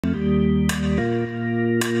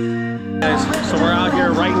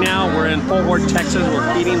in Fort Worth, Texas.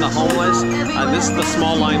 We're feeding the homeless. This is the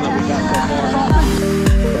small line that we got so far.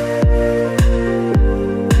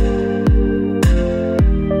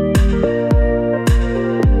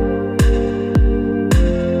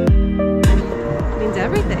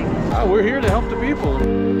 Everything. We're here to help the people.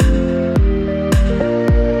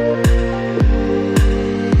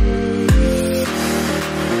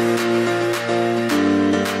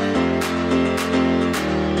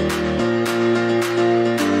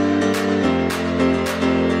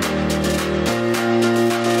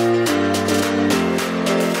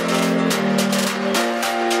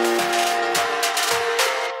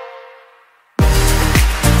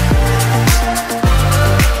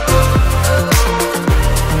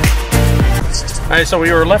 Alright, so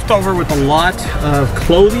we were left over with a lot of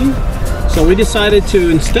clothing, so we decided to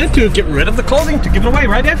instead to get rid of the clothing to give it away,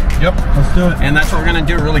 right, Dad? Yep, let's do it. And that's what we're gonna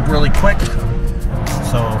do really quick.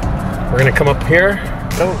 So we're gonna come up here,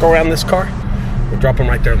 then we'll go around this car, we'll drop them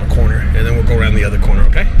right there in the corner, and then we'll go around the other corner,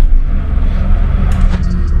 okay?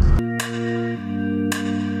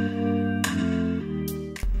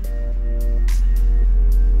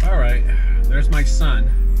 Alright, there's my son.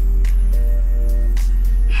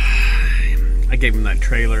 I gave him that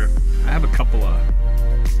trailer. I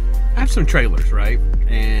have some trailers, right?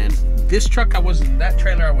 And this truck, that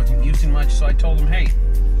trailer I wasn't using much, so I told him, hey,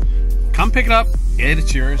 come pick it up,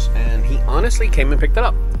 it's yours. And he honestly came and picked it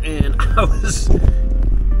up. And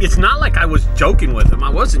it's not like I was joking with him. I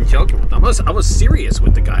wasn't joking with him. I was serious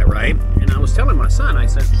with the guy, right? And I was telling my son, I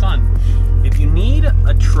said, son, if you need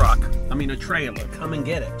a trailer, come and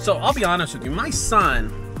get it. So I'll be honest with you, my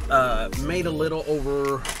son made a little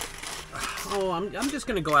over, I'm just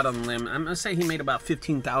gonna go out on a limb. I'm gonna say he made about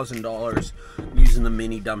 $15,000 using the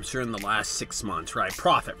mini dumpster in the last 6 months, right?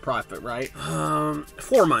 Profit, right?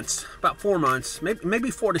 4 months, about 4 months,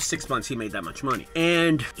 maybe 4 to 6 months he made that much money.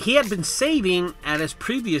 And he had been saving at his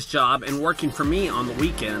previous job and working for me on the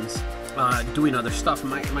weekends, doing other stuff.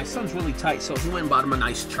 My son's really tight, so he went and bought him a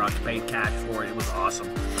nice truck, paid cash for it. It was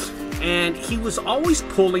awesome. And he was always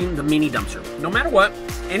pulling the mini dumpster. No matter what,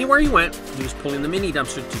 anywhere he went, he was pulling the mini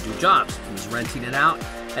dumpster to do jobs. He was renting it out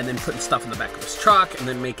and then putting stuff in the back of his truck and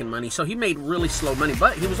then making money. So he made really slow money,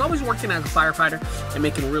 but he was always working as a firefighter and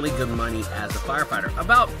making really good money as a firefighter.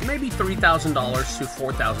 About maybe $3,000 to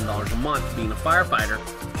 $4,000 a month being a firefighter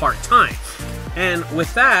part-time. And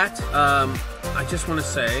with that, I just want to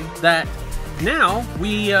say that now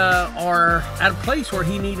we are at a place where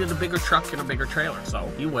he needed a bigger truck and a bigger trailer. So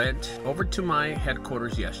he went over to my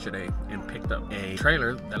headquarters yesterday and picked up a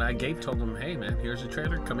trailer that I told him, hey man, here's a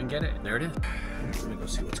trailer, come and get it. And there it is. Let me go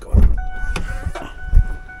see what's going on.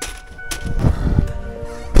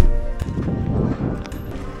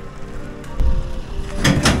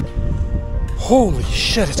 Holy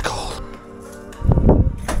shit, it's cold.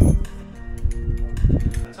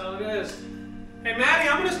 That's how it is. Hey Maddie,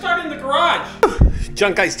 I'm gonna start in the garage.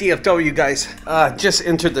 Junk Guys DFW, guys. Just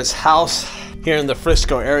entered this house here in the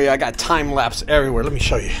Frisco area. I got time lapse everywhere. Let me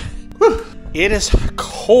show you. Whew. It is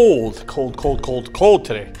cold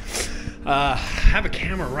today. I have a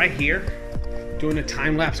camera right here, doing a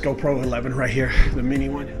time lapse GoPro 11 right here, the mini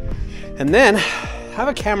one. And then I have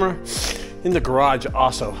a camera in the garage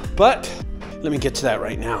also, but let me get to that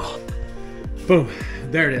right now. Boom,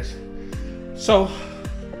 there it is. So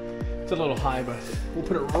it's a little high, but we'll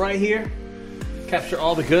put it right here. Capture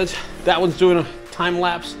all the goods. That one's doing a time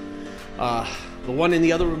lapse. The one in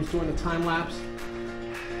the other room's doing a time lapse.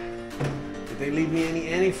 Did they leave me any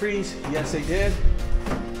antifreeze? Yes, they did.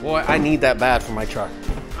 Boy, I need that bad for my truck.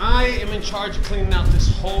 I am in charge of cleaning out this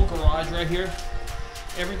whole garage right here.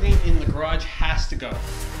 Everything in the garage has to go.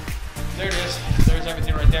 There it is. There's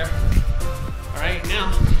everything right there. All right,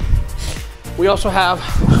 now we also have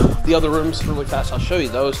the other rooms really fast. I'll show you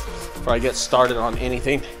those before I get started on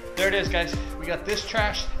anything. There it is, guys. We got this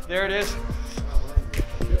trash. There it is.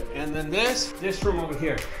 And then this room over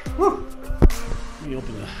here. Woo. Let me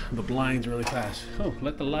open the blinds really fast. Oh,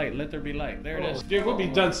 let there be light. There it is. Dude, we'll be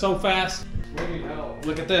done so fast.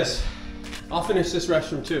 Look at this. I'll finish this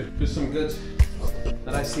restroom too. There's some goods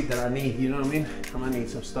that I see that I need, you know what I mean? I'm gonna need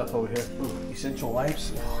some stuff over here. Ooh, essential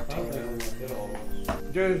wipes. Oh,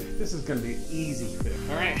 dude, this is gonna be easy.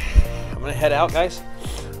 All right, I'm gonna head out, guys.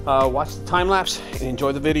 Watch the time lapse and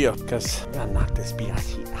enjoy the video because I gotta knock this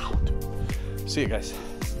biatch out. See you guys.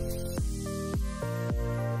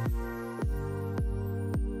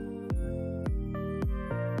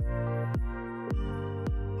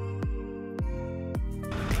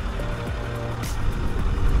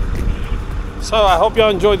 So I hope y'all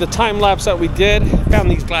enjoyed the time lapse that we did. Found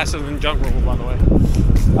these glasses in junk removal, by the way.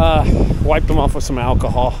 Wiped them off with some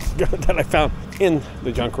alcohol that I found in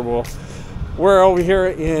the junk removal. We're over here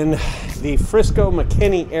in the Frisco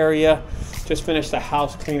McKinney area. Just finished the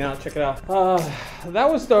house clean out. Check it out. That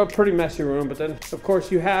was the pretty messy room, but then of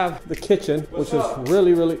course you have the kitchen, which is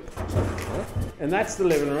really, and that's the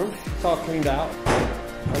living room. It's all cleaned out.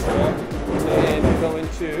 Okay. And you go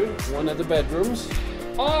into one of the bedrooms.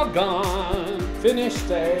 All gone. Finished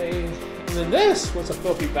day. And then this was a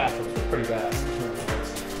filthy bathroom. It was pretty bad.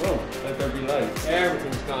 Whoa, let there be light.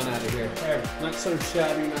 Everything's gone out of here. Not so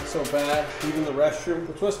shabby, not so bad. Even the restroom,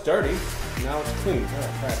 which was dirty, now it's clean.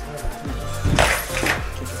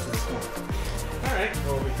 All right,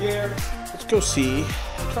 over here. Let's go see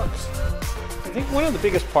trucks. I think one of the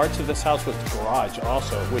biggest parts of this house was the garage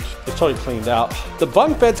also, which is totally cleaned out. The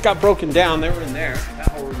bunk beds got broken down. They were in there. That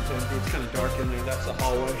whole room's empty. It's kind of dark in there. That's the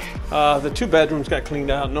hallway. The 2 bedrooms got cleaned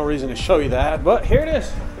out. No reason to show you that, but here it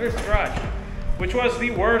is. There's the garage, which was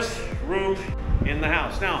the worst room in the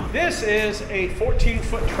house. Now, this is a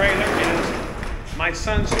 14-foot trailer. It is my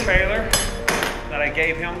son's trailer that I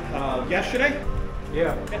gave him yesterday.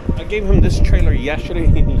 Yeah, I gave him this trailer yesterday,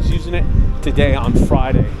 and he's using it today on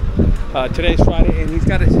Friday. Today's Friday, and he's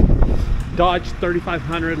got his Dodge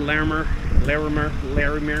 3500 Larimer,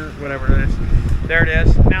 whatever it is. There it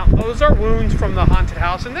is. Now, those are wounds from the haunted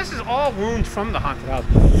house, and this is all wounds from the haunted house.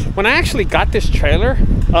 When I actually got this trailer,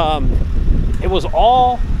 it was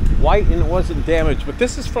all white and it wasn't damaged, but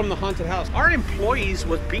this is from the haunted house. Our employees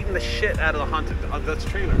was beating the shit out of this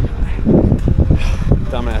trailer.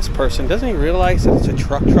 Dumbass person. Doesn't he realize that it's a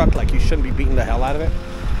truck, like you shouldn't be beating the hell out of it?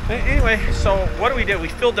 Anyway, so what do? We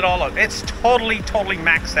filled it all up. It's totally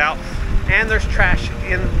maxed out, and there's trash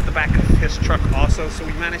in the back of his truck also, so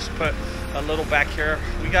we managed to put a little back here.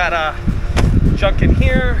 We got junk in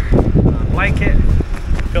here, blanket,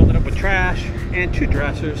 filled it up with trash, and 2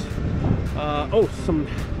 dressers. Oh, some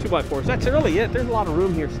 2x4s. That's really it. There's a lot of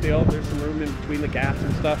room here still. There's some room in between the gaps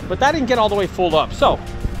and stuff, but that didn't get all the way filled up. So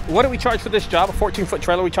what do we charge for this job? A 14-foot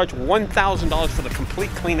trailer. We charge $1,000 for the complete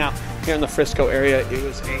clean out here in the Frisco area. It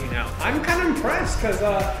was now, I'm kind of impressed because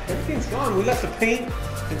everything's gone. We left the paint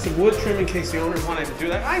and some wood trim in case the owners wanted to do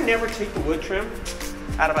that. I never take the wood trim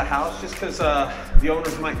out of a house just because the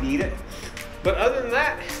owners might need it. But other than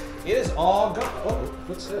that, it is all gone. Oh,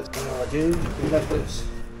 what's this? Oh, dude, we left this.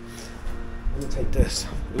 Let me take this.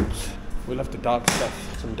 Oops. We left the dog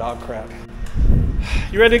stuff, some dog crap.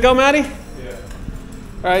 You ready to go, Maddie? Yeah.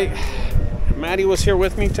 All right. Maddie was here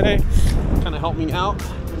with me today, kind of helped me out.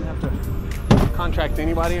 Didn't have to contract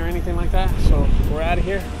anybody or anything like that. So we're out of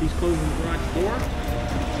here. He's closing the garage door,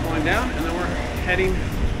 going down, and then we're heading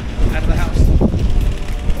out of the house.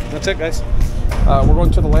 That's it, guys. We're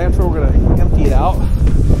going to the landfill. We're gonna empty it out.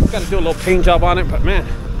 We've got to do a little paint job on it, but man,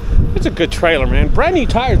 it's a good trailer, man. Brand new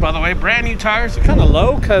tires, by the way. Brand new tires. They're kind of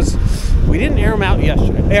low because we didn't air them up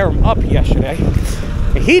yesterday.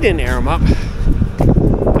 And he didn't air them up.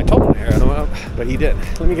 I told him to air them up, but he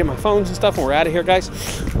didn't. Let me get my phones and stuff, and we're out of here, guys.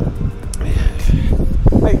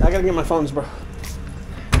 Hey, I gotta get my phones, bro.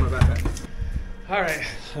 All right,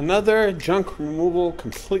 another junk removal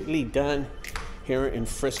completely done here in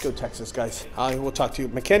Frisco, Texas, guys. We'll talk to you,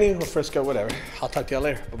 Mckinney or Frisco, whatever. I'll talk to you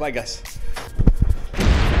later. Bye-bye, guys.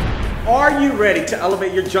 Are you ready to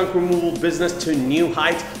elevate your junk removal business to new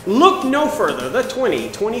heights? Look no further. The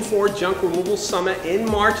 2024 Junk Removal Summit in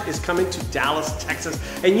March is coming to Dallas, Texas,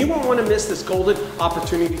 and you won't want to miss this golden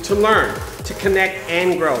opportunity to learn, to connect,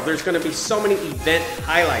 and grow. There's going to be so many event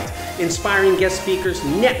highlights, inspiring guest speakers,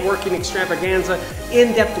 networking extravaganza,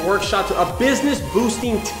 in-depth workshops, a business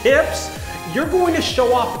boosting tips. You're going to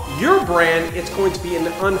show off your brand. It's going to be an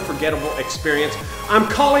unforgettable experience. I'm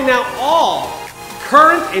calling out all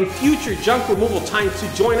current and future junk removal times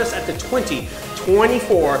to join us at the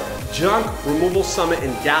 2024 Junk Removal Summit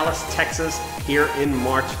in Dallas, Texas, here in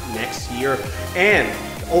March next year. And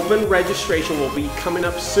open registration will be coming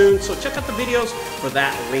up soon, so check out the videos for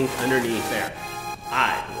that link underneath there.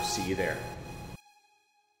 I will see you there.